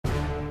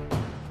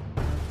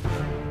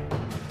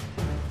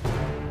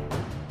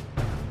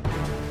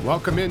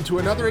Welcome into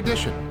another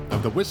edition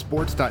of the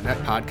WisSports.net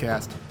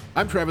podcast.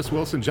 I'm Travis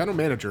Wilson, General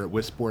Manager at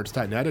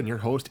WisSports.net, and your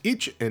host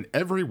each and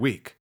every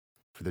week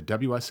for the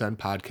WSN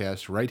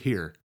podcast right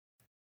here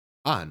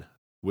on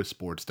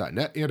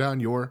WisSports.net and on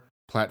your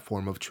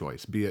platform of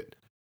choice, be it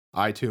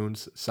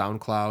iTunes,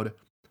 SoundCloud,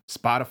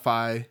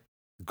 Spotify,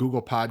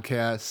 Google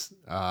Podcasts,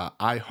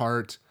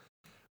 iHeart,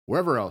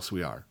 wherever else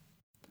we are.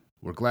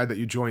 We're glad that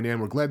you join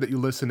in. We're glad that you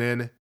listen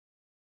in,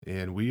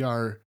 and we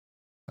are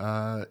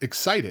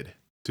excited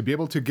to be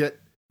able to get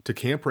to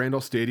Camp Randall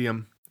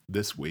Stadium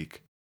this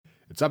week.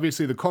 It's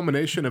obviously the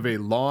culmination of a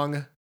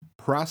long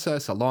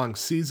process, a long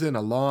season,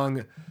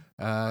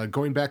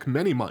 going back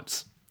many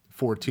months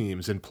for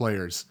teams and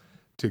players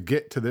to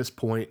get to this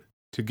point,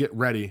 to get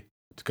ready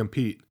to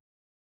compete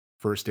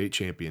for a state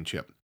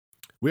championship.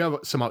 We have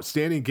some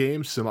outstanding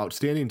games, some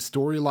outstanding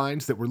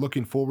storylines that we're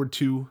looking forward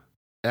to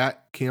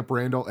at Camp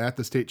Randall at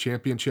the state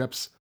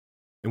championships.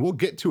 And we'll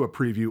get to a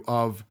preview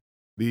of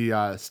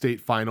the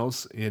state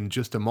finals in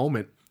just a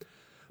moment.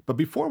 But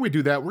before we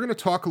do that, we're going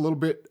to talk a little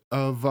bit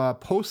of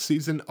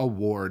postseason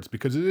awards,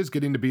 because it is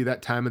getting to be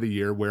that time of the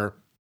year where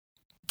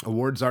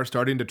awards are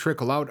starting to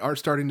trickle out, are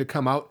starting to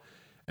come out.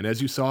 And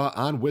as you saw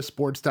on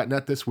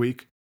WisSports.net this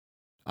week,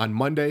 on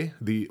Monday,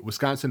 the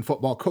Wisconsin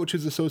Football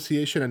Coaches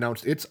Association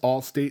announced its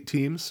all-state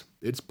teams,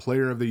 its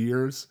players of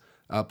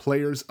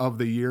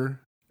the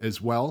year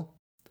as well.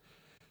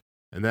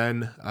 And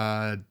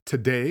then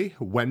today,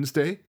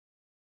 Wednesday,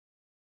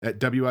 at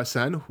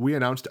WSN, we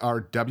announced our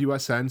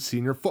WSN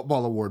Senior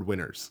Football Award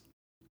winners.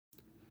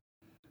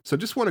 So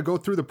just want to go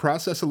through the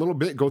process a little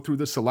bit, go through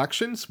the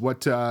selections,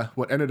 what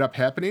ended up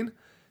happening,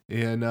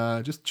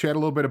 and just chat a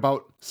little bit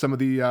about some of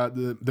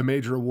the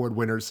major award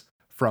winners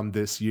from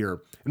this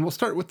year. And we'll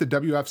start with the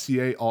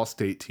WFCA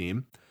All-State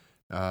team.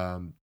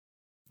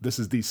 This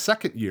is the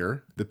second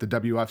year that the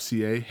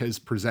WFCA has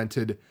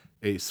presented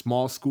a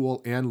small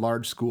school and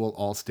large school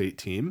All-State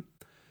team,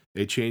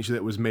 a change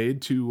that was made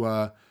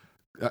to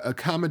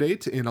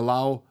accommodate and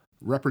allow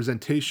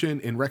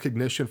representation and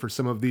recognition for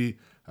some of the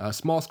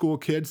small school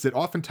kids that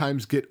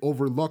oftentimes get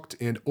overlooked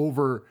and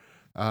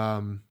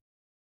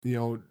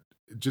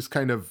just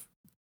kind of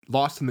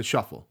lost in the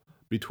shuffle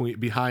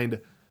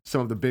behind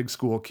some of the big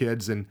school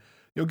kids, and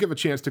give a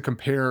chance to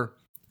compare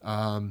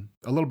a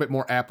little bit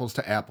more apples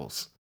to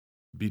apples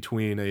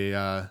between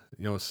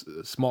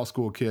small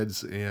school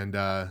kids and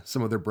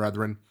some of their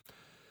brethren.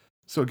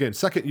 So again,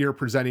 second year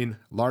presenting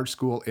large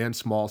school and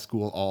small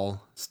school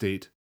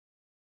all-state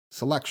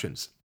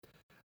selections.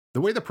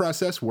 The way the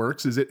process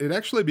works is it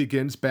actually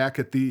begins back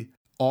at the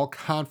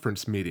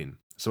all-conference meeting.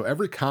 So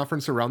every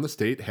conference around the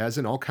state has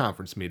an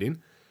all-conference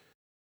meeting.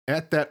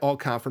 At that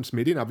all-conference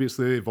meeting,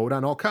 obviously they vote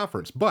on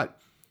all-conference, but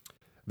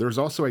there's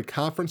also a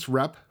conference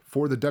rep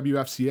for the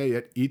WFCA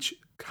at each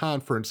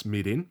conference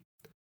meeting,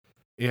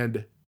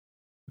 and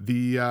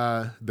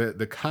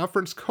the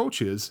conference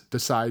coaches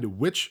decide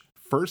which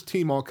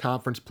first-team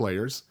all-conference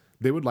players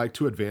they would like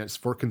to advance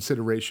for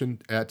consideration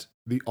at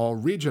the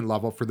all-region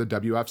level for the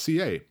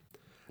WFCA.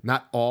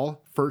 Not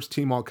all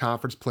first-team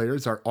all-conference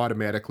players are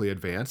automatically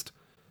advanced.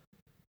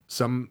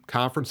 Some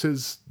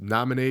conferences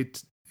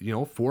nominate,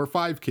 4 or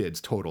 5 kids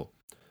total.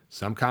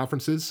 Some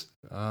conferences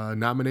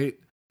nominate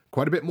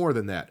quite a bit more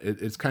than that.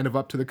 It's kind of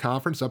up to the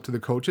conference, up to the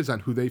coaches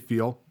on who they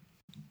feel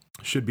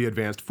should be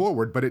advanced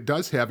forward, but it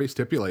does have a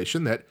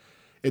stipulation that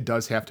it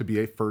does have to be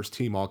a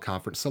first-team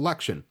all-conference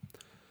selection.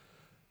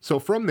 So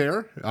from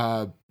there,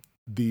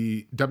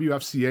 the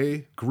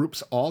WFCA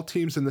groups all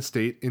teams in the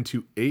state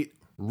into 8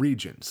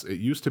 regions. It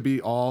used to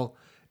be all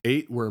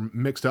 8 were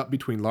mixed up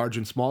between large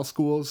and small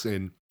schools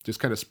and just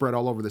kind of spread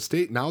all over the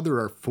state. Now there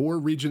are 4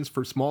 regions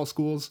for small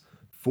schools,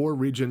 4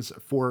 regions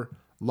for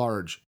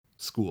large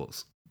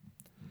schools.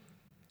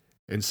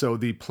 And so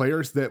the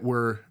players that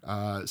were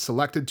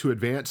selected to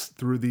advance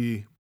through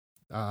the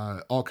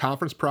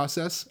all-conference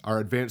process are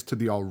advanced to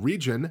the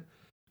all-region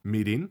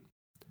meeting,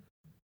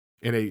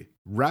 and a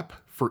rep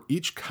for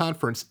each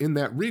conference in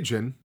that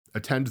region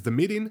attends the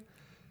meeting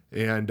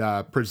and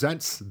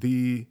presents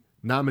the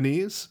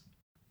nominees.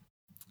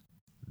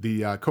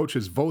 The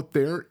coaches vote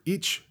there.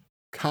 Each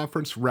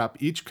conference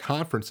rep, each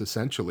conference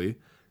essentially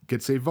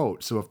gets a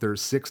vote. So if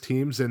there's 6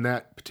 teams in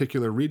that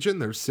particular region,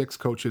 there's 6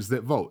 coaches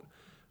that vote,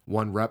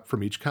 1 rep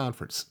from each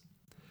conference.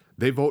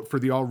 They vote for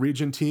the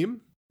all-region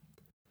team.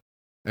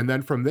 And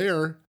then from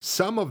there,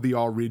 some of the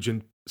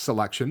all-region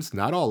selections,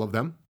 not all of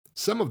them,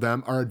 some of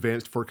them are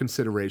advanced for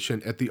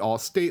consideration at the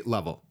all-state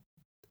level.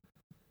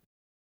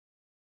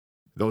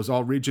 Those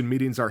all-region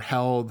meetings are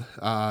held,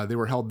 they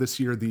were held this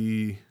year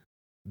the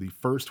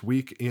first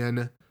week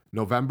in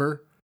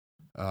November,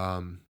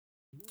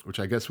 which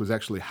I guess was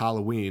actually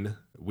Halloween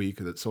week,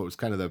 so it was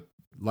kind of the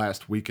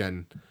last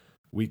weekend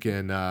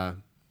in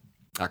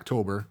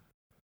October.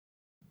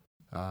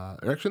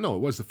 Actually, no,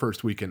 it was the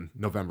first week in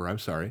November, I'm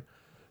sorry.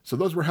 So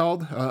those were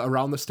held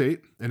around the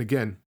state, and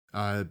again,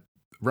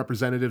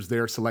 representatives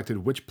there selected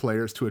which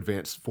players to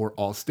advance for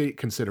all-state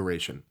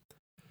consideration.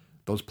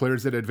 Those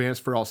players that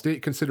advanced for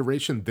all-state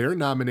consideration, their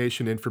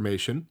nomination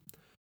information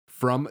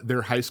from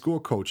their high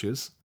school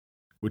coaches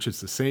which is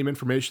the same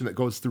information that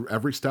goes through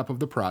every step of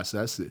the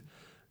process.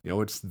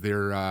 It's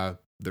their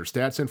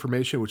stats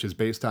information, which is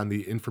based on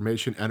the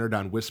information entered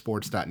on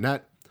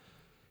wissports.net.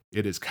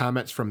 It is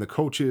comments from the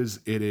coaches.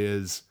 It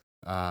is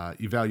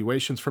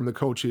evaluations from the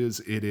coaches.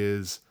 It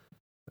is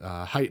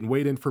height and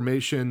weight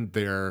information,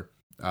 their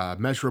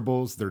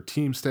measurables, their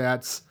team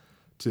stats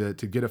to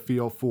get a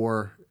feel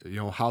for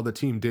how the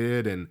team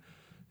did and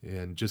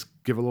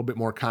just give a little bit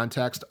more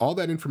context. All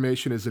that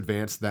information is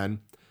advanced then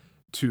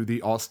to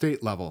the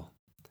all-state level.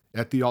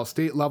 At the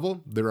all-state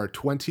level, there are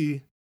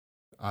 18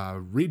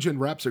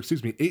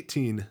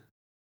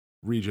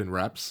 region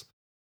reps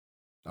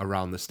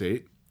around the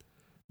state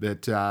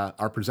that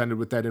are presented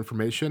with that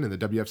information, and the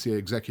WFCA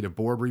Executive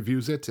Board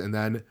reviews it, and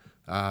then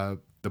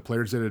the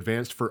players that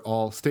advanced for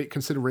all-state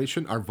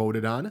consideration are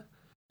voted on,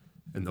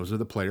 and those are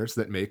the players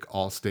that make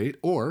all-state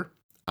or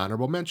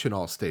honorable mention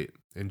all-state.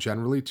 And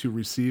generally, to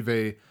receive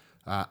a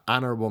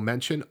honorable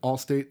mention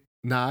all-state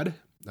nod,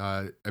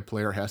 a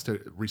player has to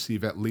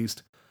receive at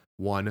least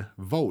one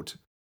vote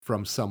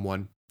from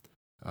someone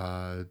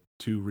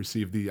to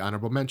receive the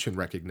honorable mention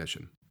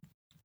recognition.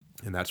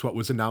 And that's what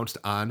was announced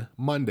on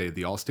Monday.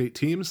 The all-state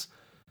teams,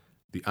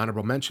 the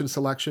honorable mention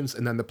selections,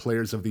 and then the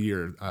players of the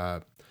year.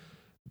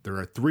 There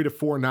are 3 to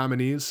 4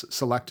 nominees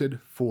selected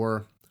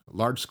for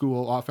large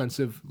school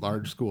offensive,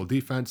 large school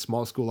defense,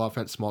 small school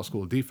offense, small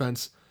school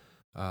defense.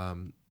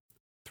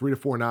 3 to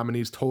 4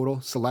 nominees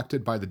total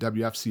selected by the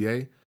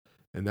WFCA.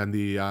 And then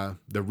the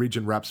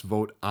region reps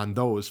vote on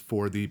those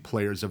for the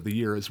players of the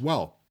year as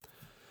well.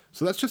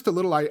 So that's just a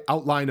little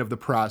outline of the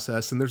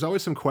process. And there's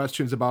always some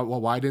questions about,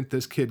 well, why didn't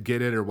this kid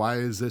get it? Or why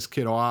is this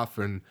kid off?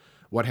 And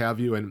what have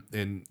you.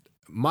 And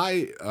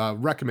my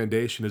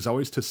recommendation is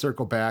always to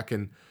circle back.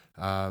 And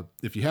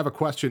if you have a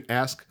question,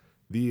 ask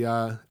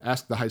the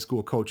high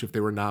school coach if they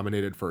were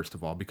nominated, first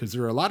of all, because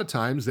there are a lot of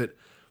times that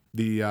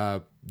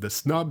the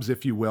snubs,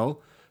 if you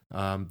will,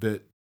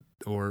 that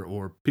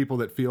or people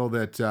that feel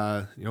that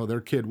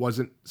their kid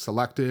wasn't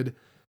selected.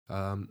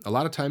 A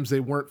lot of times they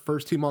weren't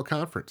first team all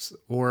conference,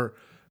 or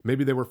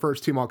maybe they were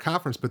first team all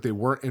conference, but they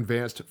weren't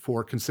advanced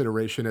for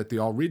consideration at the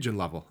all region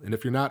level. And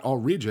if you're not all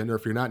region, or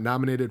if you're not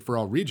nominated for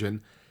all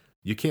region,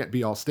 you can't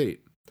be all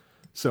state.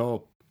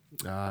 So,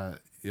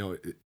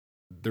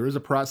 there is a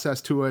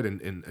process to it.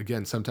 And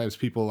again, sometimes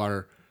people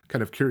are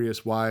kind of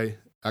curious why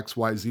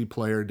XYZ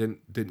player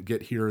didn't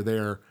get here or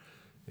there.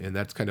 And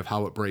that's kind of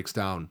how it breaks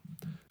down.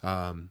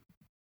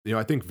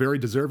 I think very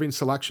deserving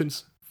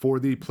selections for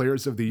the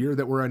players of the year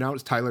that were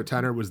announced. Tyler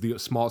Tenner was the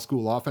small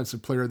school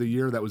offensive player of the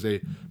year. That was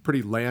a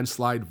pretty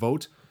landslide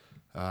vote.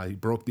 He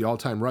broke the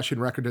all-time rushing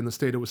record in the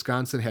state of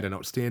Wisconsin, had an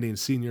outstanding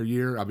senior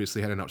year,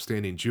 obviously had an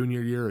outstanding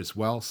junior year as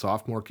well,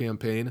 sophomore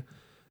campaign.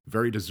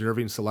 Very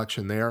deserving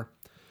selection there.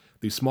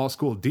 The small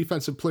school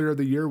defensive player of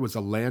the year was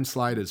a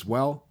landslide as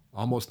well,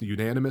 almost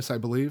unanimous, I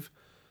believe,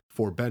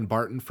 for Ben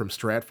Barton from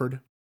Stratford.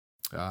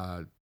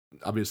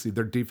 Obviously,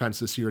 their defense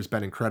this year has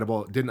been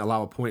incredible. Didn't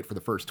allow a point for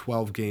the first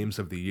 12 games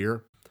of the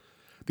year.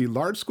 The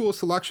large school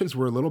selections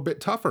were a little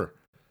bit tougher,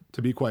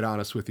 to be quite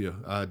honest with you.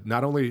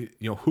 Not only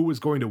who was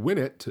going to win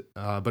it,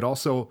 but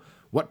also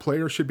what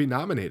players should be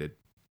nominated.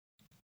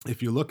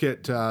 If you look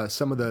at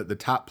some of the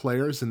top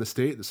players in the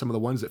state, some of the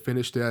ones that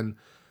finished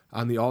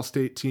on the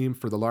all-state team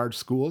for the large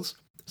schools,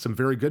 some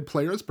very good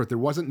players, but there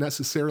wasn't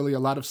necessarily a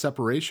lot of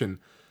separation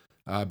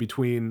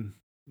between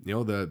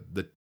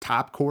the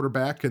top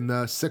quarterback and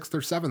the 6th or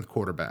 7th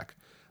quarterback,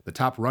 the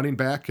top running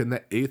back and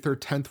the 8th or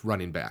 10th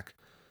running back.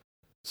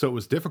 So it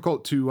was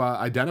difficult to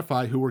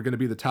identify who were going to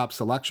be the top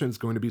selections,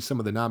 going to be some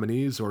of the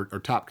nominees or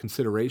top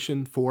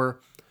consideration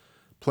for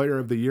player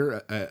of the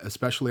year,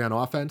 especially on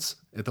offense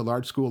at the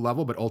large school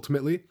level. But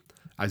ultimately,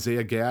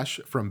 Isaiah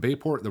Gash from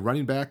Bayport, the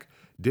running back,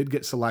 did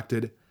get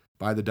selected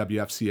by the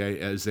WFCA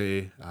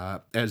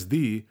as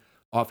the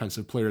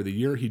offensive player of the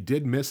year. He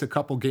did miss a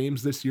couple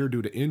games this year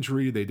due to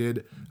injury. They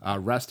did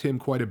rest him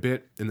quite a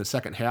bit in the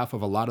second half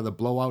of a lot of the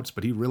blowouts,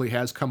 but he really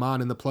has come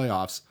on in the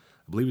playoffs.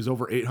 I believe he's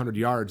over 800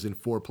 yards in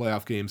 4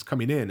 playoff games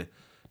coming in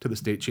to the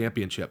state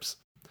championships.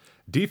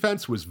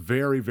 Defense was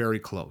very, very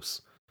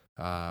close.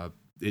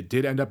 It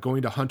did end up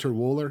going to Hunter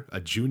Wooler, a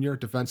junior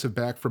defensive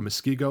back from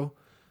Muskego.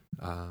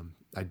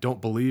 I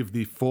don't believe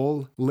the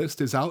full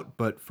list is out,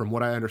 but from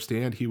what I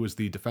understand, he was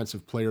the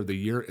defensive player of the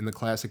year in the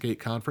Classic 8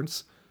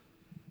 conference.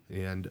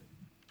 And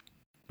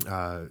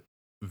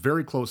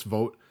very close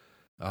vote.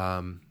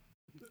 There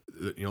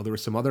were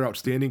some other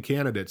outstanding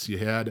candidates. You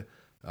had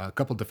a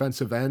couple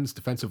defensive ends,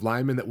 defensive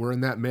linemen that were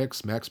in that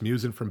mix. Max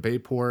Musin from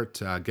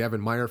Bayport,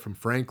 Gavin Meyer from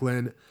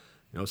Franklin.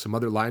 Some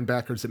other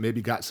linebackers that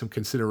maybe got some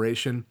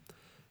consideration.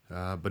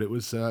 But it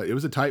was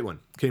a tight one.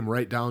 Came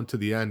right down to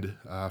the end,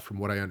 from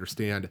what I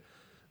understand,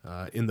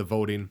 in the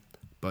voting.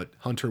 But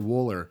Hunter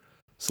Wooler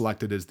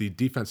selected as the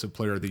defensive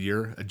player of the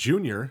year, a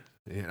junior.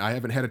 And I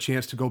haven't had a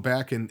chance to go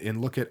back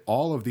and look at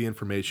all of the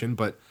information,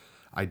 but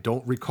I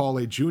don't recall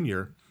a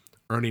junior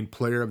earning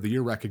player of the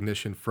year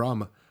recognition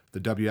from the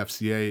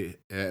WFCA,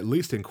 at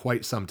least in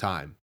quite some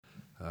time.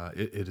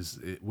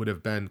 It would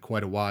have been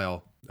quite a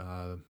while,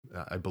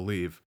 I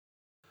believe.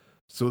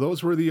 So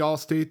those were the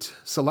All-State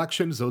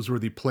selections. Those were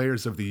the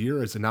players of the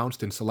year as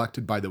announced and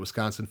selected by the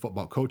Wisconsin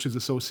Football Coaches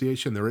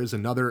Association. There is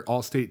another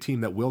All-State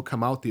team that will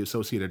come out, the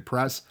Associated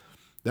Press.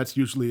 That's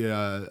usually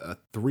a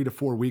 3 to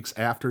 4 weeks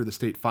after the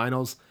state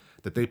finals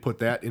that they put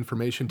that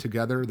information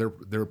together.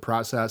 Their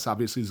process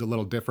obviously is a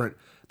little different.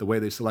 The way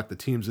they select the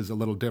teams is a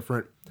little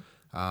different,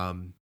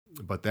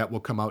 but that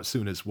will come out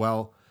soon as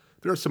well.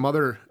 There are some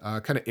other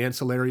kind of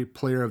ancillary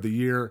Player of the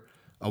Year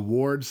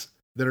awards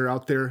that are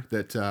out there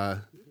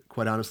that,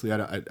 quite honestly,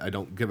 I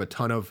don't give a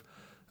ton of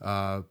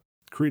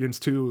credence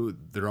to.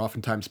 They're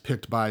oftentimes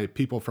picked by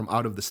people from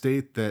out of the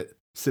state that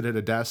sit at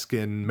a desk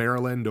in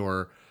Maryland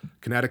or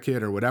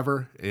Connecticut or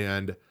whatever,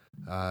 and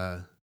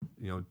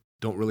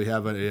don't really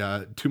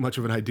have too much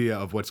of an idea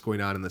of what's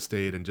going on in the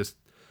state, and just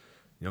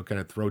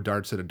kind of throw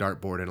darts at a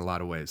dartboard in a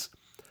lot of ways.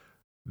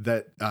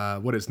 That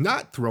what is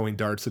not throwing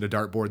darts at a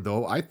dartboard,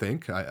 though,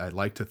 I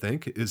like to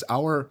think, is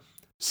our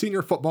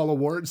senior football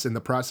awards and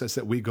the process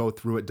that we go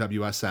through at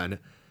WSN.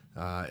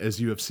 As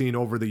you have seen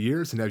over the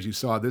years, and as you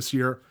saw this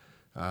year,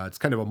 it's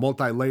kind of a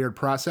multi-layered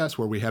process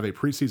where we have a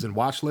preseason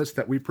watch list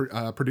that we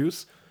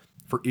produce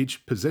for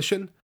each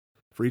position,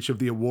 for each of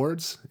the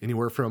awards,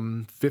 anywhere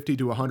from 50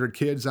 to 100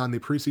 kids on the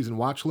preseason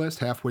watch list.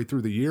 Halfway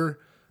through the year,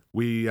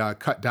 we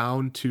cut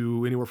down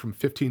to anywhere from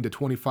 15 to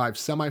 25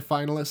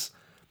 semifinalists.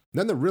 And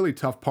then the really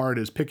tough part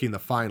is picking the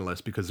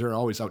finalists, because there are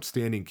always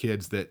outstanding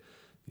kids that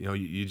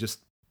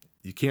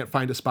you can't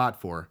find a spot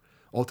for.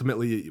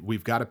 Ultimately,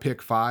 we've got to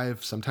pick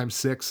 5, sometimes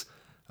 6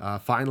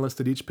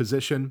 finalists at each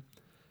position.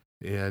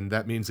 And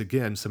that means,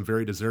 again, some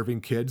very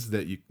deserving kids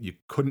that you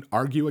couldn't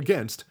argue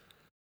against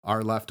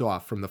are left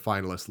off from the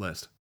finalist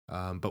list.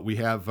 But we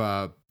have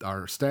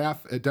our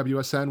staff at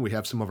WSN. We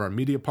have some of our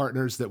media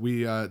partners that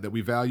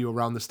we value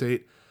around the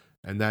state.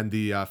 And then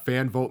the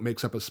fan vote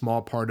makes up a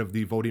small part of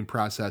the voting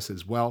process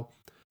as well.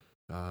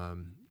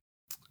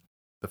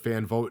 The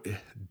fan vote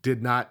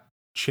did not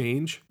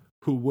change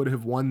who would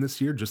have won this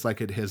year, just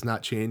like it has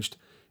not changed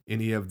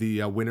any of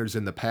the winners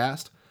in the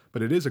past.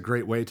 But it is a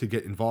great way to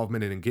get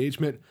involvement and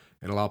engagement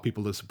and allow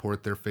people to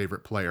support their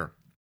favorite player.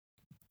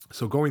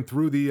 So going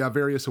through the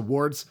various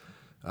awards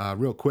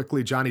real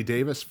quickly, Johnny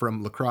Davis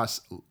from La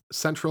Crosse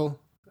Central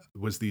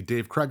was the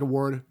Dave Craig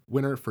Award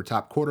winner for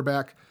top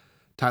quarterback.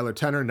 Tyler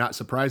Tenner, not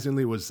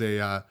surprisingly, was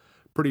a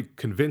pretty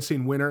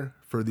convincing winner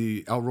for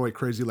the Elroy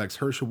Crazy Legs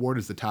Hirsch Award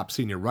as the top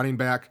senior running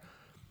back.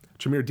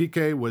 Chamir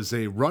Dike was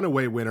a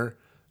runaway winner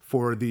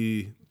for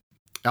the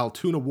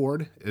Altoon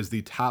Award as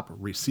the top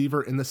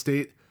receiver in the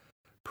state.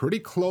 Pretty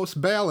close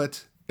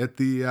ballot at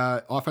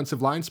the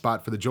offensive line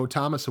spot for the Joe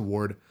Thomas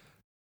Award.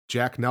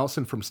 Jack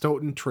Nelson from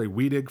Stoughton, Trey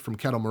Weedig from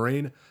Kettle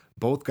Moraine,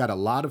 both got a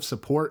lot of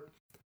support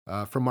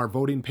from our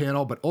voting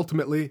panel, but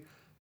ultimately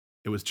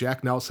it was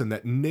Jack Nelson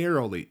that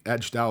narrowly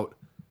edged out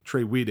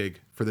Trey Weedig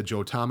for the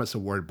Joe Thomas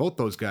Award. Both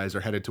those guys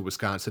are headed to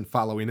Wisconsin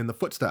following in the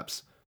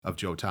footsteps of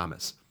Joe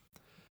Thomas.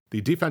 The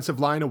Defensive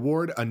Line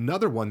Award,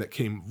 another one that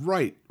came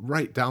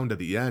right down to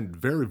the end.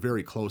 Very,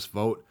 very close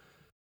vote.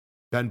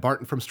 Ben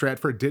Barton from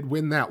Stratford did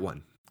win that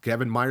one.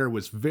 Gavin Meyer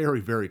was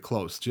very, very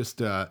close. Just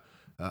a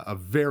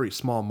very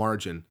small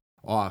margin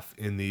off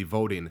in the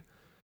voting.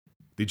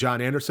 The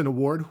John Anderson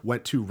Award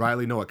went to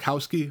Riley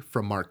Nowakowski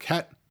from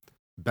Marquette.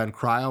 Ben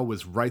Cryle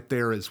was right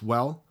there as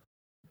well.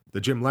 The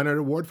Jim Leonard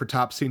Award for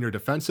top senior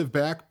defensive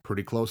back,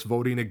 pretty close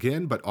voting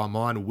again, but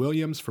Amon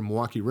Williams from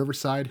Milwaukee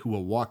Riverside, who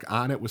will walk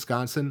on at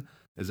Wisconsin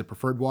as a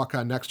preferred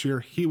walk-on next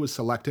year, he was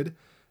selected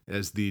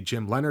as the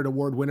Jim Leonard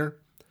Award winner.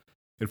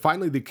 And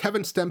finally, the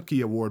Kevin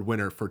Stemke Award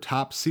winner for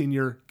top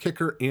senior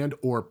kicker and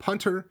or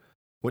punter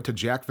went to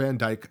Jack Van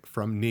Dyke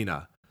from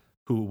Neenah,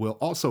 who will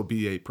also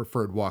be a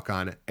preferred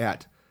walk-on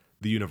at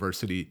the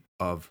University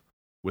of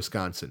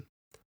Wisconsin.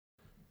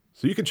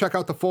 So you can check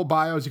out the full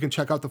bios, you can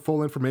check out the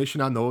full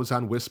information on those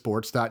on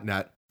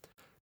wisports.net,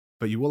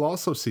 but you will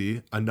also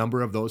see a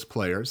number of those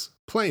players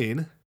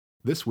playing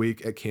this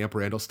week at Camp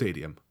Randall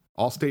Stadium.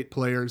 All-state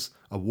players,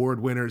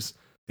 award winners,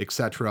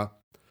 etc.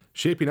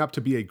 Shaping up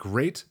to be a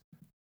great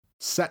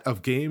set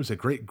of games, a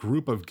great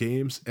group of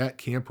games at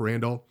Camp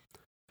Randall.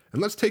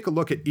 And let's take a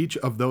look at each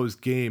of those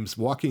games,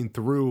 walking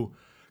through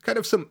kind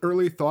of some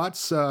early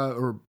thoughts,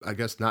 or I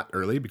guess not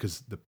early because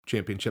the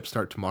championships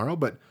start tomorrow,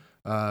 but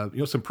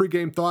some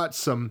pregame thoughts,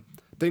 some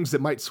things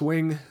that might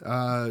swing,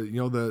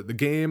 the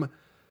game,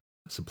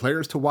 some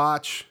players to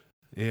watch,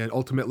 and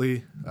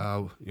ultimately,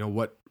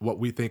 what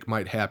we think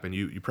might happen.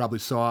 You probably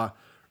saw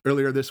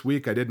earlier this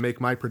week, I did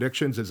make my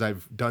predictions, as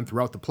I've done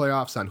throughout the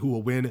playoffs, on who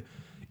will win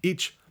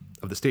each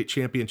of the state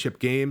championship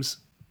games.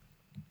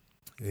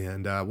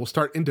 And we'll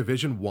start in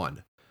Division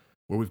 1,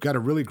 where we've got a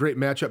really great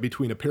matchup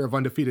between a pair of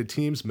undefeated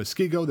teams,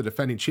 Muskego, the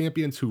defending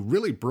champions, who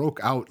really broke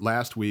out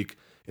last week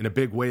in a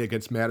big way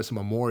against Madison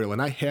Memorial,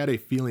 and I had a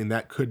feeling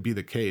that could be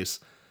the case.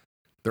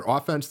 Their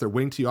offense, their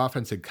wing T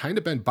offense, had kind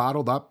of been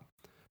bottled up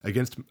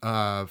against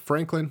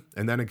Franklin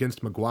and then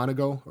against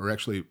McGuanago, or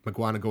actually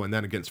McGuanago and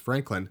then against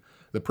Franklin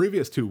the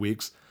previous 2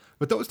 weeks.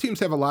 But those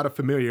teams have a lot of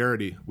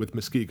familiarity with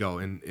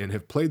Muskego and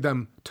have played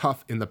them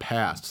tough in the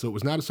past, so it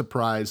was not a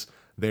surprise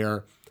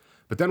there.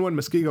 But then when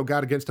Muskego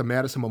got against a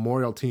Madison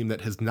Memorial team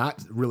that has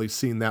not really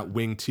seen that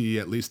wing tee,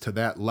 at least to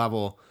that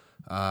level,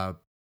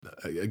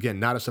 again,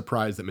 not a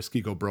surprise that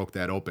Muskego broke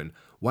that open.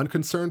 One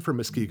concern for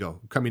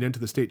Muskego coming into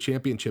the state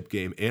championship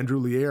game, Andrew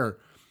Lier,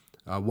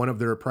 one of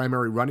their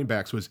primary running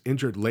backs, was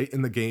injured late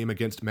in the game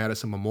against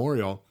Madison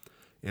Memorial,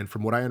 and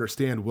from what I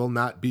understand, will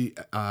not be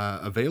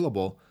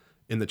available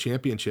in the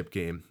championship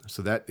game.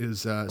 So that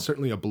is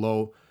certainly a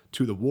blow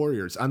to the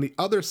Warriors. On the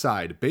other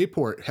side,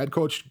 Bayport head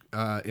coach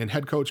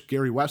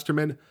Gary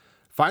Westerman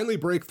finally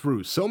break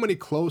through. So many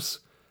close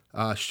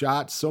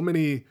shots, so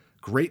many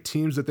great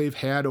teams that they've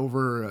had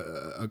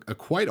over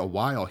quite a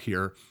while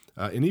here,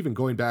 and even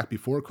going back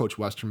before Coach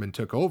Westerman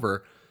took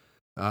over.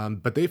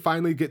 But they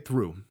finally get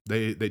through.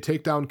 They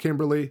take down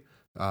Kimberly.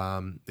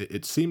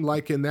 It seemed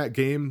like in that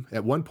game,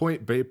 at one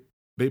point,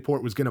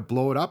 Bayport was going to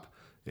blow it up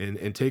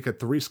and take a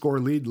 3-score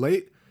lead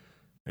late,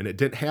 and it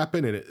didn't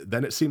happen. And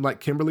then it seemed like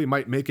Kimberly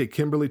might make a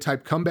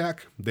Kimberly-type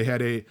comeback. They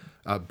had a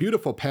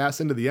beautiful pass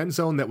into the end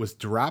zone that was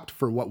dropped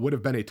for what would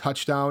have been a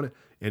touchdown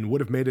and would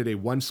have made it a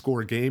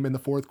 1-score game in the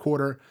fourth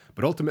quarter.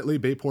 But ultimately,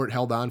 Bayport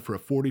held on for a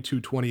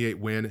 42-28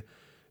 win.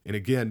 And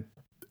again,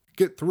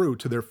 get through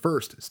to their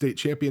first state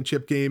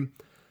championship game.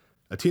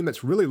 A team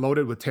that's really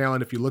loaded with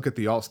talent. If you look at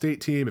the all-state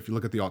team, if you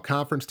look at the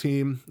all-conference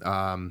team,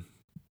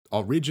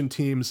 all-region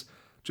teams,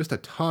 just a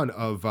ton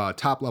of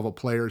top-level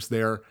players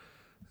there.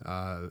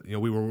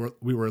 We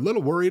were a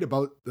little worried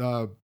about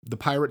the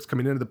Pirates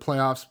coming into the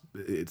playoffs.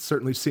 It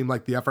certainly seemed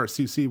like the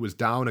FRCC was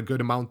down a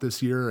good amount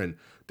this year, and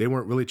they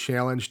weren't really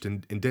challenged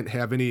and didn't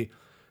have any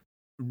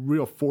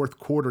real fourth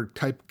quarter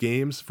type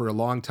games for a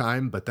long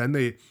time. But then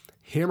they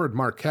hammered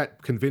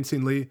Marquette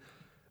convincingly,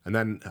 and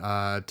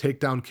then take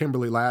down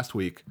Kimberly last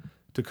week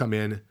to come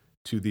in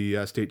to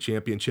the state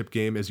championship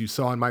game. As you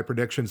saw in my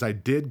predictions, I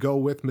did go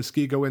with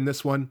Muskego in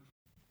this one.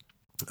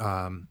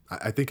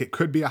 I think it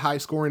could be a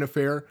high-scoring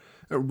affair,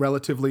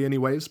 relatively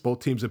anyways. Both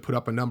teams have put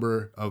up a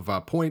number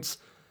of points.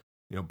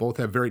 Both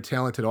have very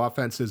talented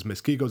offenses.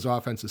 Muskego's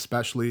offense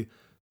especially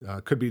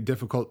could be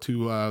difficult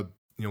to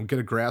get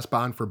a grasp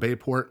on for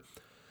Bayport.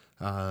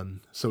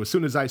 So as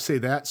soon as I say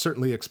that,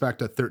 certainly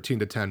expect a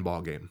 13-10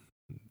 ball game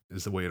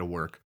is the way it'll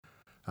work.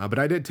 But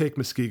I did take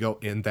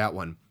Muskego in that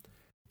one.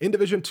 In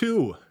Division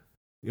II,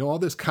 all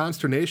this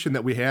consternation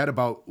that we had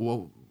about,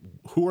 well,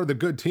 who are the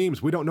good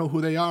teams? We don't know who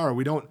they are.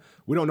 We don't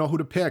know who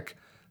to pick.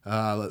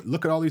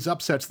 Look at all these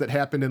upsets that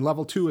happened in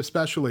Level 2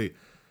 especially.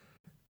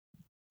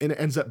 And it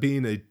ends up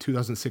being a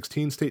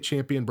 2016 state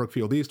champion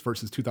Brookfield East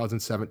versus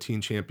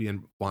 2017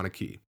 champion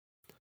Waunakee.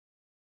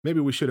 Maybe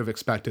we should have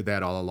expected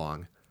that all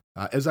along.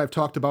 As I've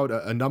talked about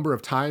a number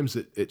of times,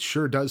 it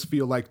sure does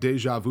feel like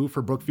deja vu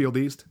for Brookfield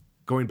East,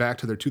 going back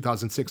to their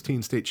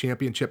 2016 state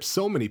championship.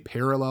 So many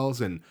parallels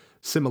and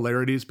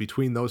similarities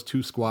between those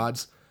two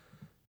squads,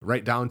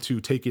 right down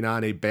to taking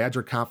on a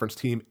Badger Conference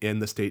team in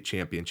the state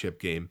championship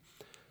game.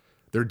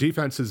 Their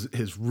defense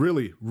has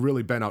really,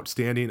 really been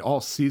outstanding all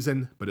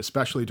season, but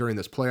especially during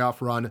this playoff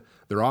run.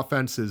 Their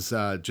offense is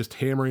just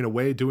hammering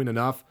away, doing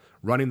enough,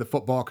 running the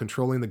football,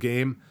 controlling the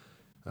game.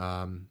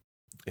 And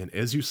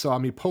as you saw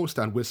me post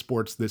on Wisp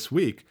Sports this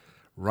week,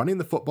 running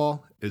the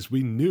football, as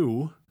we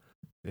knew,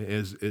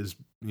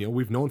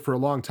 we've known for a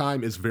long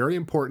time, is very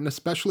important,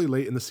 especially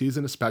late in the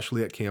season,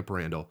 especially at Camp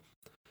Randall.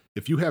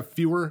 If you have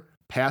fewer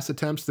pass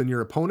attempts than your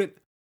opponent,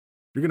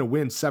 you're going to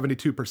win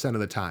 72% of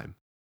the time.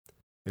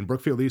 And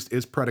Brookfield East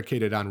is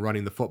predicated on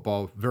running the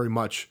football very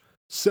much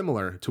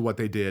similar to what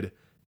they did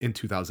in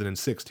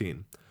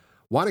 2016.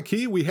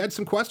 Waunakee, we had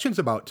some questions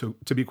about,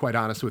 to be quite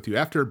honest with you.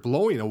 After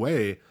blowing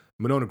away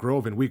Monona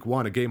Grove in Week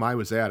 1, a game I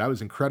was at, I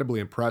was incredibly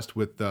impressed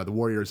with the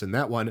Warriors in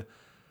that one.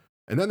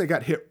 And then they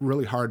got hit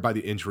really hard by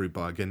the injury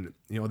bug. And,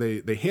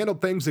 they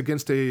handled things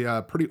against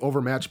a pretty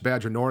overmatched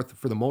Badger North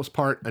for the most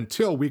part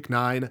until Week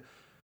 9,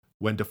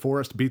 when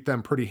DeForest beat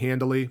them pretty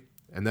handily.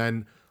 And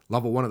then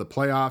Level 1 of the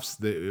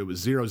playoffs, it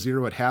was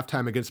 0-0 at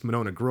halftime against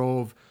Monona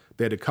Grove.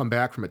 They had to come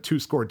back from a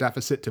 2-score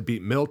deficit to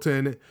beat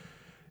Milton.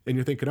 And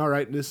you're thinking, all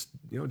right, this,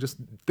 just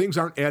things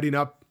aren't adding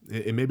up.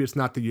 And maybe it's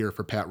not the year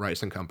for Pat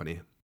Rice and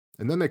company.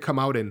 And then they come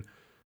out and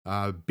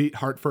beat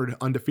Hartford,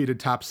 undefeated,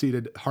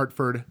 top-seeded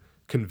Hartford,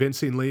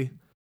 convincingly.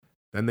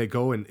 Then they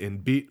go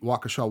and beat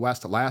Waukesha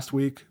West last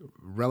week,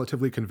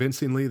 relatively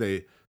convincingly.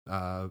 They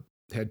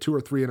had 2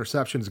 or 3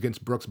 interceptions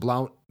against Brooks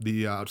Blount,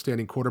 the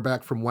outstanding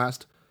quarterback from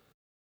West.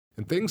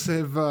 And things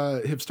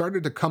have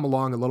started to come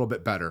along a little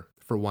bit better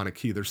for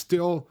Waunakee. They're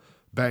still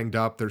banged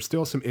up. There's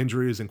still some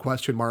injuries and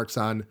question marks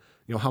on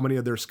how many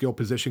of their skill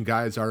position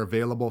guys are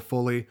available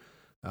fully.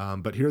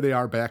 But here they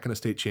are back in a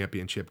state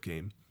championship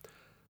game.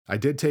 I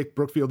did take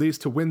Brookfield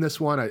East to win this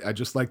one. I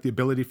just like the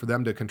ability for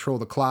them to control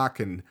the clock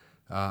and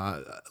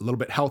a little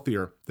bit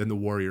healthier than the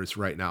Warriors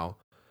right now.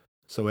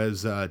 So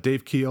as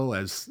Dave Keel,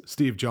 as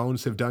Steve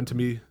Jones have done to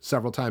me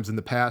several times in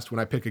the past when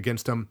I pick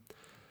against them,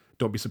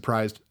 don't be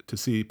surprised to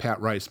see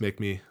Pat Rice make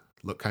me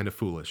look kind of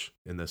foolish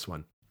in this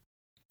one.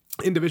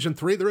 In Division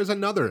 3, there is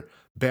another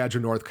Badger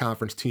North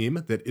Conference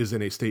team that is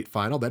in a state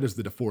final. That is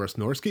the DeForest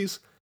Norskies.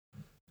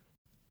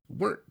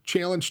 Weren't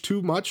challenged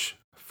too much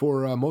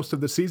for most of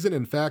the season.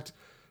 In fact,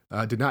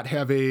 did not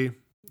have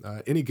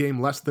any game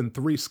less than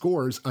 3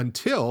 scores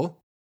until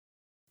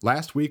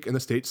last week in the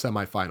state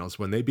semifinals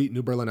when they beat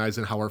New Berlin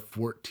Eisenhower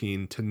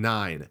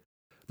 14-9.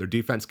 Their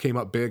defense came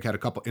up big, had a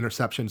couple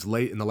interceptions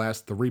late in the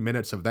last 3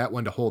 minutes of that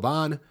one to hold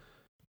on.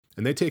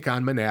 And they take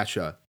on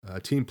Menasha, a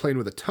team playing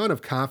with a ton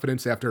of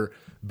confidence after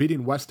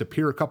beating West De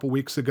Pere a couple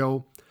weeks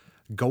ago,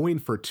 going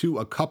for 2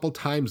 a couple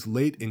times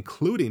late,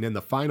 including in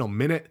the final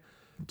minute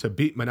to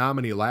beat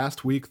Menominee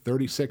last week,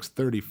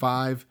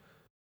 36-35.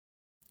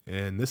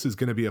 And this is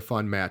going to be a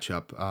fun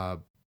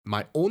matchup.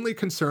 My only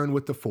concern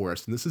with the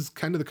Forest, and this is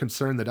kind of the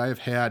concern that I have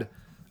had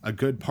a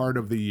good part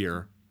of the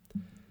year,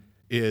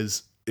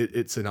 is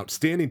it's an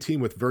outstanding team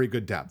with very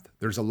good depth.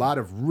 There's a lot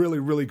of really,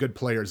 really good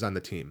players on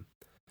the team.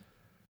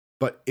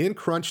 But in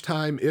crunch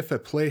time, if a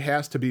play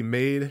has to be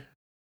made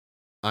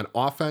on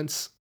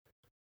offense,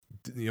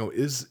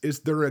 is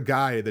there a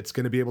guy that's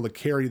going to be able to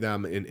carry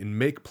them and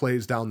make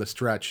plays down the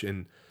stretch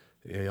in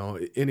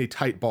a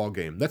tight ball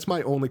game? That's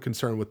my only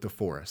concern with the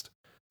Forest.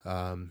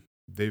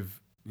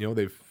 They've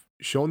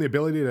shown the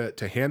ability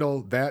to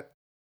handle that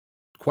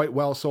quite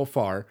well so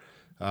far.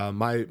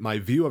 My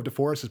view of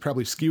DeForest is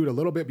probably skewed a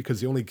little bit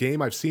because the only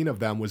game I've seen of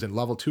them was in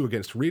Level 2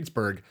 against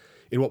Reedsburg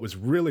in what was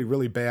really,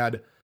 really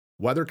bad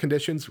weather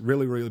conditions,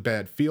 really, really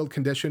bad field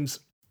conditions.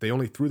 They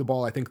only threw the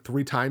ball, I think,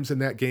 3 times in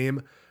that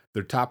game.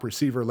 Their top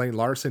receiver, Lane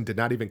Larson, did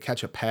not even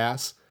catch a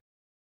pass.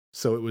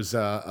 So it was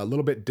a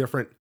little bit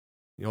different,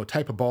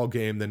 type of ball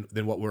game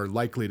than what we're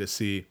likely to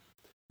see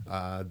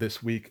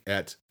this week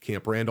at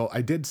Camp Randall.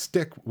 I did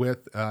stick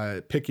with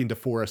picking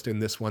DeForest in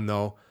this one,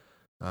 though,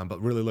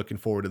 but really looking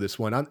forward to this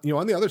one. On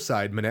the other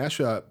side,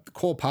 Menasha,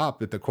 Cole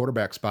Pop at the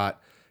quarterback spot,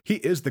 he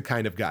is the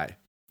kind of guy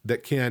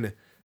that can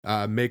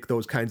make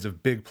those kinds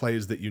of big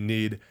plays that you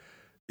need.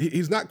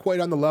 He's not quite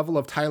on the level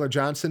of Tyler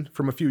Johnson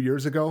from a few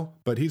years ago,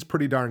 but he's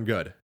pretty darn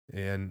good.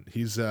 And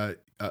he's a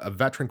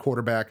veteran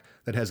quarterback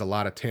that has a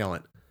lot of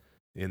talent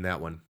in that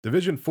one.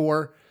 Division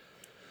 4,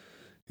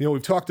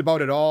 we've talked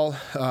about it all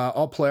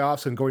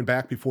playoffs and going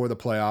back before the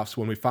playoffs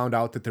when we found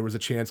out that there was a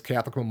chance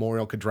Catholic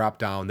Memorial could drop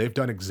down. They've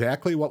done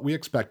exactly what we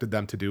expected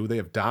them to do. They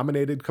have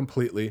dominated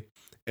completely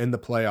in the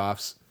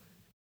playoffs,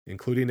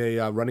 including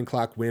a running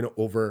clock win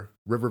over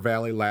River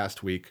Valley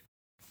last week.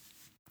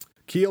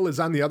 Kiel is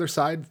on the other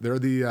side. They're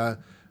the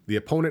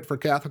opponent for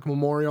Catholic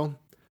Memorial.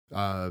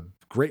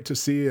 Great to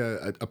see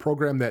a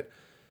program that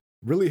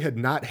really had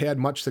not had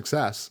much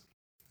success.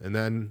 And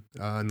then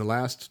in the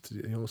last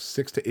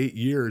 6 to 8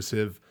 years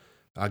have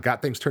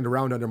got things turned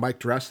around under Mike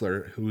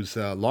Dressler, who's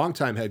a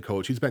longtime head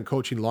coach. He's been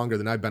coaching longer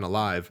than I've been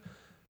alive.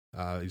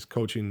 He's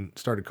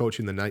started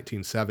coaching in the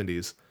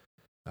 1970s.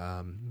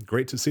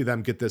 Great to see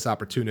them get this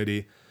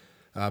opportunity.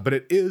 But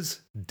it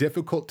is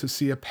difficult to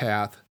see a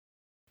path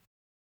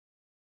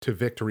to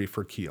victory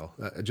for Kiel,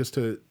 just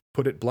to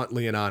put it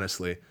bluntly and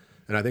honestly.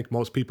 And I think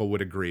most people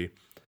would agree.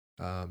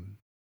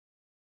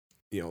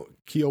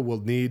 Kiel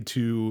will need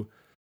to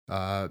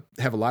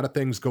have a lot of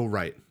things go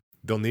right.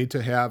 They'll need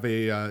to have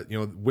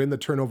win the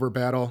turnover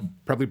battle,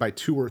 probably by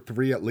 2 or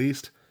 3 at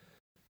least.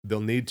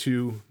 They'll need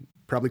to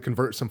probably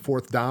convert some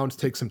 4th downs,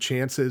 take some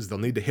chances. They'll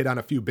need to hit on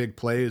a few big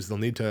plays. They'll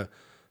need to,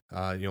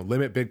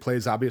 limit big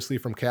plays, obviously,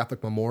 from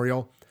Catholic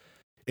Memorial.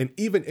 And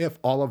even if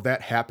all of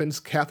that happens,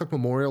 Catholic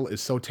Memorial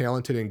is so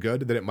talented and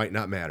good that it might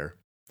not matter.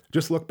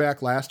 Just look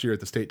back last year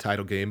at the state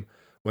title game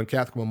when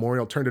Catholic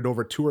Memorial turned it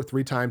over 2 or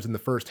 3 times in the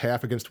first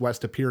half against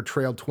West De Pere,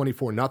 trailed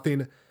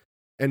 24-0,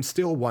 and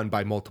still won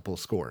by multiple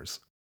scores.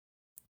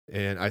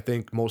 And I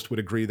think most would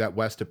agree that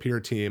West De Pere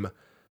team,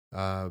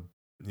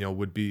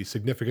 would be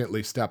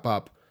significantly step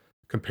up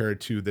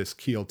compared to this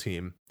Kiel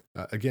team.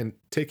 Again,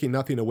 taking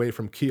nothing away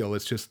from Kiel,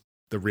 it's just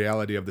the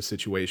reality of the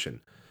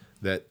situation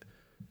that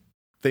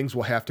things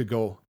will have to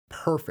go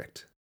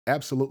perfect,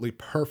 absolutely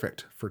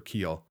perfect for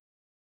Kiel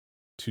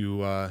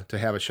to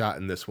have a shot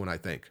in this one, I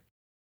think.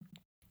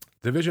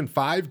 Division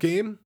 5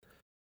 game,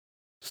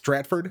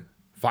 Stratford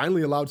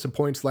finally allowed some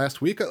points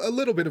last week. A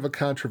little bit of a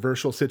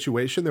controversial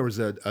situation. There was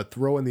a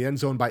throw in the end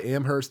zone by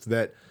Amherst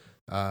that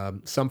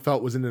some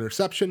felt was an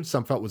interception,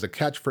 some felt was a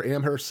catch for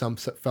Amherst, some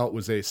felt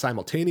was a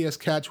simultaneous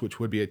catch, which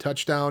would be a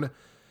touchdown.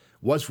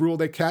 Was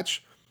ruled a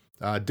catch.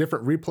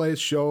 Different replays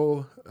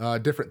show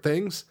different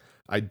things.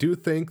 I do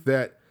think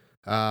that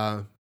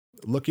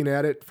looking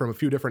at it from a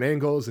few different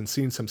angles and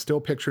seeing some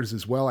still pictures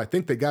as well, I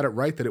think they got it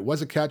right that it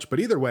was a catch. But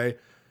either way,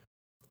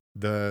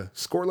 the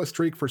scoreless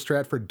streak for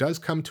Stratford does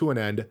come to an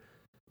end.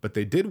 But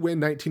they did win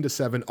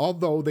 19-7,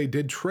 although they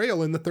did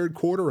trail in the third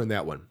quarter in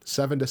that one,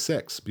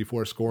 7-6,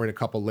 before scoring a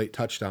couple late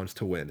touchdowns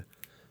to win.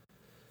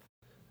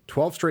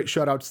 12 straight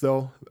shutouts,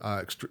 though,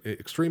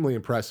 extremely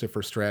impressive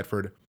for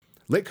Stratford.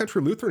 Lake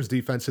Country Lutheran's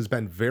defense has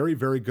been very,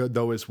 very good,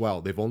 though, as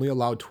well. They've only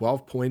allowed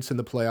 12 points in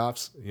the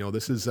playoffs.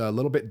 This is a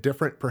little bit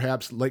different,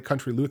 perhaps, Lake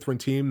Country Lutheran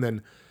team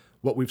than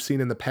what we've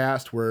seen in the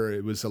past, where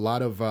it was a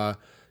lot of,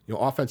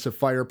 offensive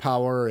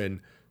firepower,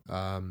 and,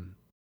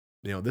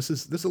 this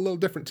is a little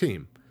different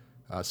team.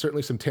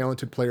 Certainly some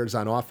talented players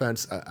on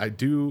offense. I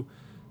do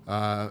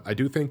I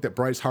do think that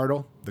Bryce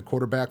Hartle, the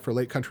quarterback for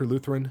Lake Country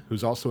Lutheran,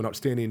 who's also an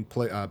outstanding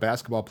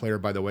basketball player,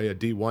 by the way, a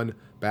D1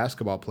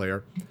 basketball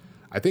player,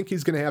 I think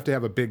he's going to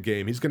have a big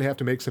game. He's going to have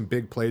to make some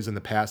big plays in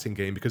the passing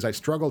game because I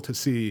struggle to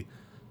see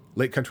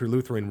Lake Country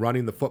Lutheran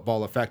running the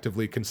football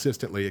effectively,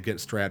 consistently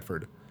against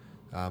Stratford.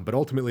 But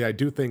ultimately, I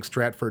do think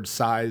Stratford's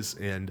size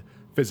and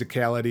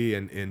physicality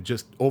and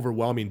just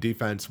overwhelming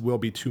defense will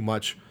be too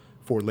much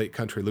for Lake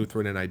Country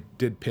Lutheran, and I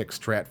did pick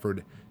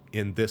Stratford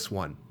in this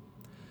one.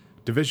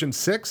 Division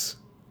 6,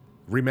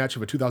 rematch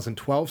of a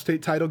 2012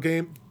 state title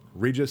game,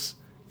 Regis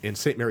and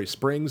St. Mary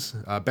Springs.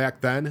 Back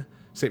then,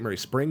 St. Mary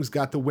Springs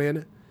got the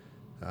win.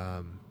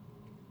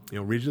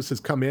 Regis has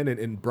come in,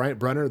 and Bryant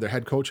Brenner, the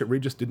head coach at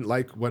Regis, didn't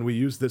like when we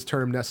used this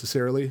term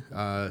necessarily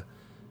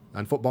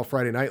on Football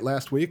Friday Night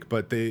last week,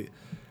 but they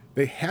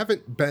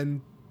haven't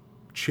been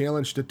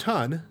challenged a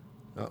ton.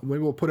 Maybe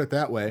we'll put it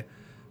that way.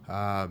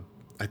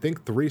 I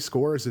think 3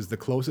 scores is the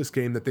closest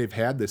game that they've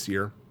had this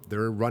year.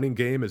 Their running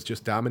game has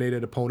just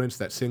dominated opponents,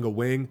 that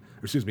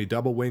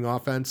double wing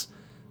offense.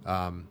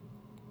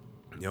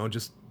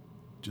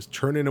 Just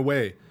churning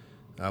away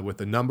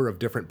with a number of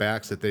different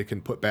backs that they can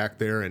put back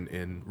there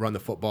and run the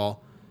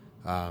football.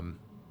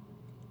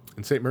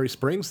 In St. Mary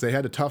Springs, they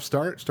had a tough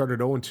start.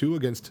 Started 0-2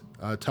 against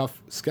a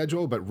tough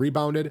schedule, but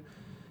rebounded.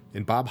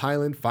 And Bob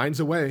Highland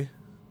finds a way.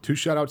 2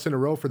 shutouts in a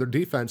row for their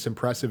defense,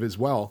 impressive as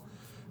well.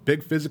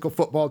 Big physical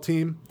football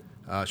team.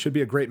 Should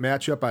be a great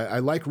matchup. I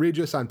like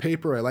Regis on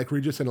paper. I like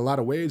Regis in a lot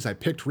of ways. I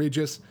picked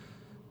Regis.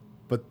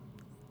 But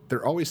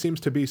there always seems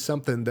to be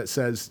something that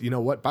says, you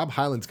know what, Bob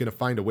Highland's going to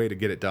find a way to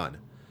get it done.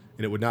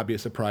 And it would not be a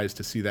surprise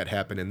to see that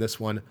happen in this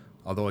one.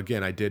 Although,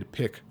 again, I did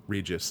pick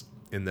Regis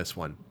in this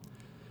one.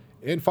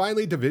 And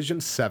finally,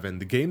 Division 7,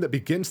 the game that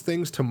begins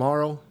things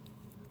tomorrow,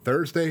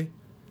 Thursday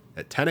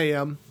at 10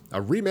 a.m.,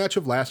 a rematch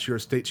of last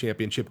year's state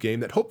championship game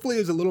that hopefully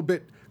is a little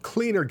bit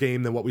cleaner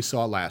game than what we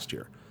saw last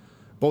year.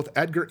 Both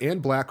Edgar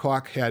and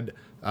Blackhawk had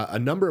a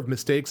number of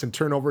mistakes and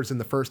turnovers in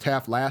the first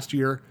half last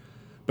year,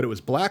 but it was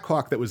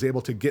Blackhawk that was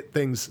able to get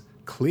things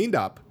cleaned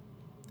up,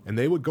 and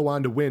they would go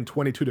on to win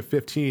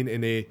 22-15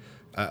 in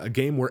a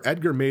game where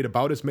Edgar made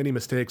about as many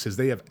mistakes as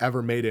they have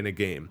ever made in a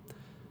game,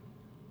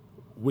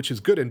 which is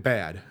good and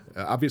bad.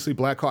 Obviously,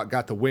 Blackhawk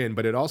got the win,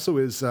 but it also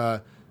is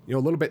a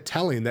little bit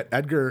telling that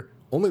Edgar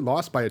only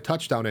lost by a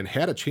touchdown and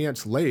had a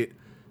chance late,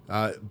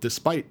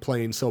 despite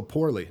playing so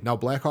poorly. Now,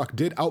 Blackhawk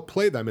did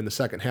outplay them in the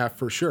second half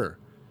for sure.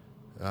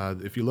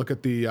 If you look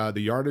at the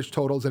yardage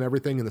totals and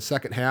everything in the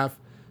second half,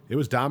 it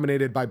was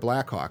dominated by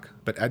Blackhawk,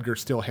 but Edgar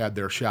still had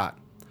their shot.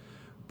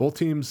 Both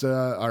teams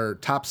are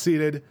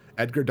top-seeded.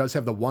 Edgar does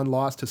have the 1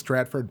 loss to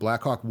Stratford.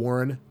 Blackhawk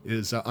Warren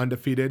is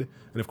undefeated.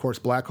 And, of course,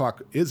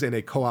 Blackhawk is in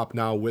a co-op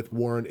now with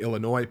Warren,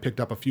 Illinois. Picked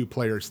up a few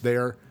players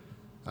there,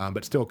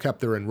 but still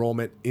kept their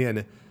enrollment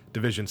in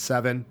Division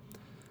 7.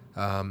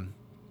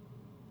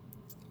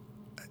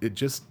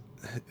 It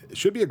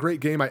should be a great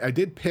game. I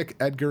did pick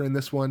Edgar in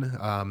this one.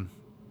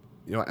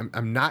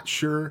 I'm not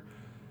sure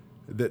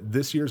that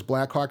this year's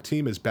Blackhawk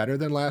team is better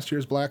than last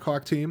year's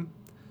Blackhawk team,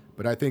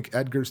 but I think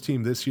Edgar's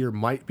team this year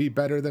might be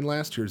better than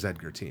last year's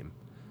Edgar team.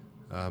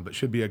 But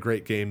should be a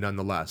great game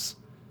nonetheless.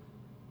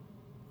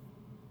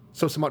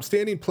 So some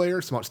outstanding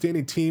players, some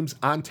outstanding teams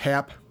on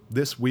tap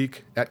this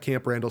week at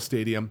Camp Randall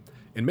Stadium.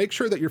 And make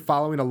sure that you're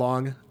following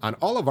along on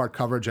all of our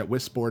coverage at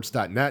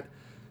wisports.net.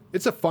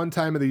 It's a fun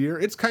time of the year.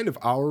 It's kind of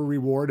our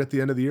reward at the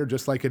end of the year,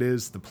 just like it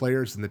is the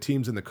players and the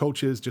teams and the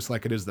coaches, just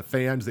like it is the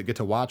fans that get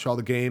to watch all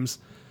the games.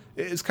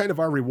 It's kind of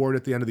our reward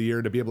at the end of the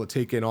year to be able to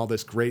take in all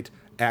this great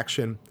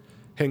action,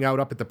 hang out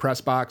up at the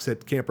press box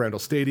at Camp Randall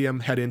Stadium,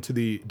 head into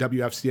the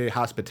WFCA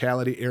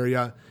hospitality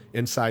area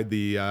inside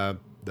the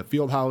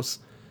field house,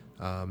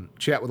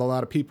 chat with a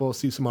lot of people,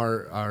 see some of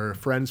our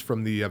friends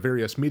from the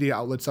various media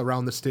outlets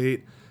around the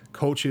state,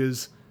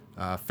 coaches,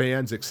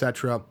 fans,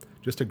 etc.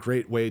 Just a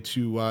great way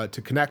to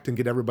connect and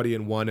get everybody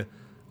in one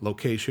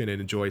location and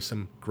enjoy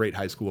some great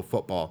high school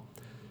football.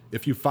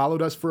 If you've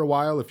followed us for a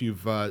while, if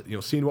you've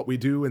seen what we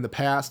do in the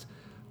past,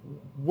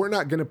 we're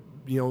not going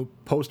to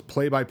post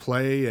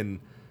play-by-play and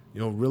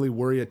really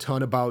worry a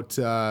ton about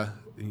I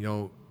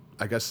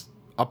guess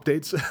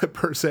updates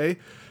per se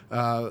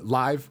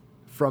live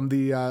from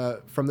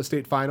the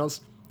state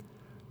finals.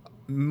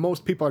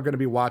 Most people are going to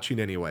be watching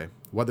anyway,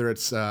 whether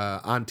it's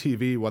on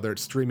TV, whether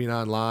it's streaming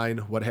online,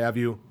 what have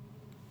you.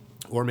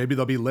 Or maybe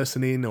they'll be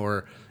listening,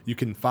 or you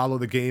can follow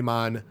the game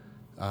on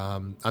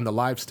the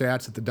live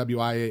stats that the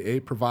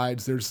WIAA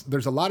provides.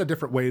 There's a lot of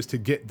different ways to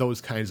get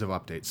those kinds of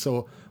updates.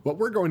 So what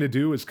we're going to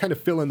do is kind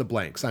of fill in the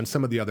blanks on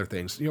some of the other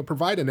things.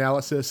 Provide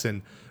analysis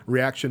and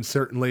reaction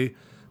certainly,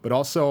 but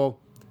also,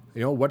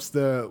 what's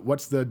the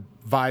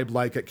vibe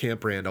like at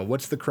Camp Randall?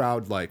 What's the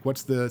crowd like?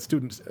 What's the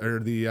students or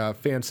the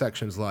fan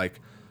sections like?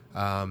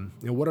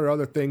 What are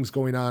other things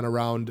going on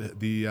around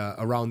the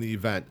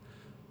event?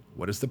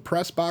 What is the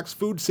press box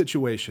food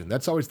situation?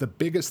 That's always the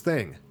biggest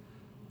thing,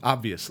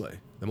 obviously.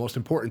 The most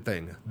important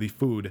thing, the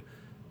food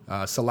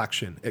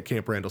selection at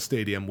Camp Randall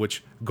Stadium,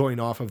 which going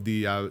off of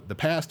the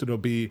past, it'll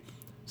be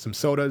some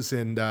sodas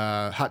and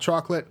hot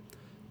chocolate,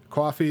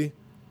 coffee,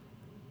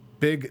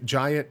 big,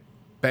 giant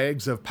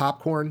bags of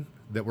popcorn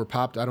that were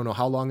popped I don't know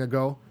how long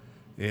ago,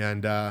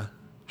 and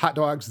hot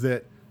dogs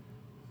that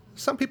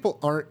some people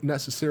aren't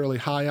necessarily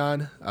high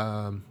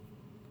on.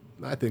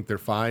 I think they're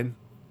fine,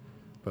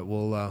 but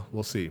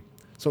we'll see.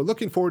 So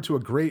looking forward to a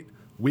great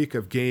week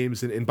of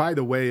games. And by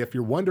the way, if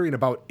you're wondering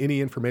about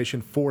any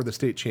information for the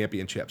state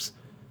championships,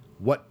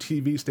 what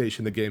TV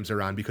station the games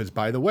are on, because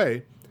by the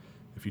way,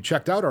 if you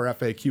checked out our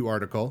FAQ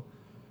article,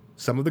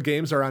 some of the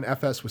games are on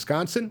FS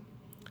Wisconsin,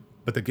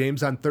 but the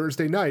games on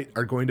Thursday night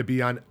are going to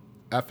be on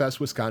FS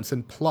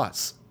Wisconsin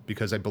Plus,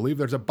 because I believe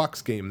there's a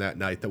Bucks game that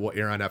night that will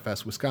air on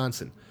FS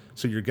Wisconsin.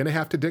 So you're going to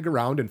have to dig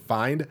around and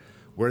find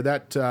where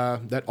that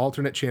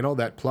alternate channel,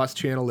 that Plus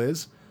channel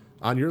is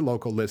on your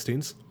local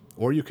listings,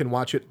 or you can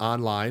watch it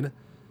online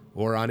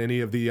or on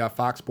any of the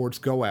Fox Sports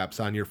Go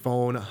apps on your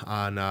phone,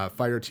 on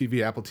Fire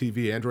TV, Apple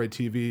TV, Android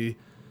TV,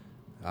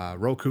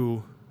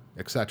 Roku,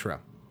 etc.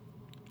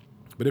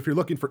 But if you're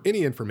looking for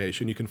any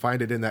information, you can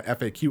find it in that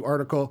FAQ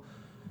article.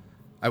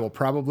 I will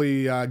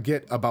probably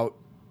get about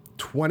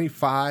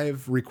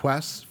 25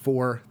 requests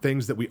for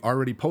things that we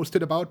already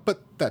posted about,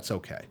 but that's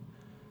okay.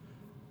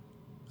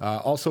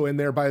 Also in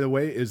there, by the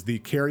way, is the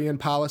carry-in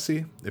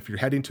policy. If you're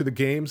heading to the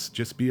games,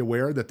 just be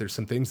aware that there's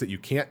some things that you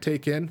can't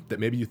take in that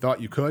maybe you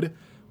thought you could,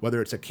 whether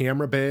it's a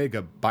camera bag,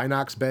 a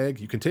binocs bag.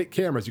 You can take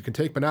cameras, you can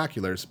take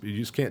binoculars, but you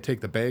just can't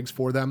take the bags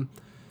for them.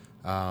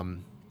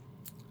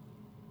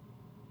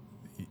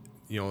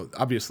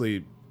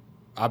 Obviously,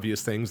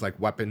 obvious things like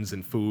weapons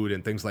and food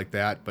and things like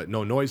that, but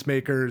no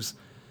noisemakers.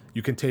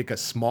 You can take a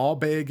small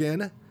bag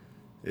in.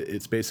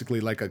 It's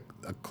basically like a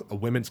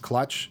women's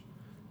clutch.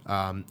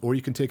 Or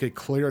you can take a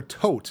clear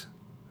tote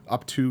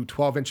up to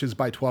 12 inches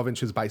by 12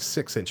 inches by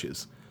 6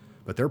 inches.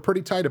 But they're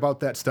pretty tight about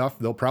that stuff.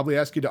 They'll probably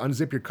ask you to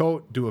unzip your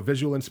coat, do a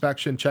visual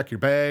inspection, check your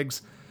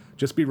bags.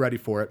 Just be ready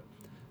for it.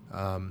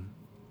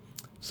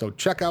 So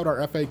check out our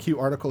FAQ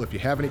article if you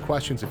have any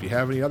questions. If you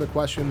have any other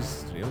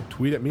questions,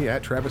 tweet at me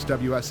at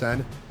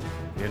TravisWSN.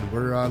 And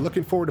we're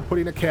looking forward to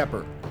putting a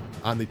capper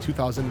on the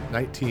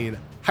 2019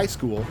 high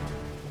school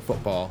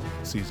football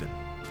season.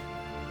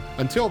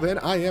 Until then,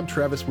 I am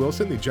Travis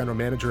Wilson, the general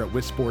manager at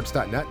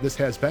WisSports.net. This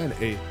has been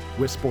a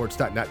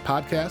WisSports.net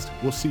podcast.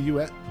 We'll see you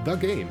at the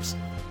games.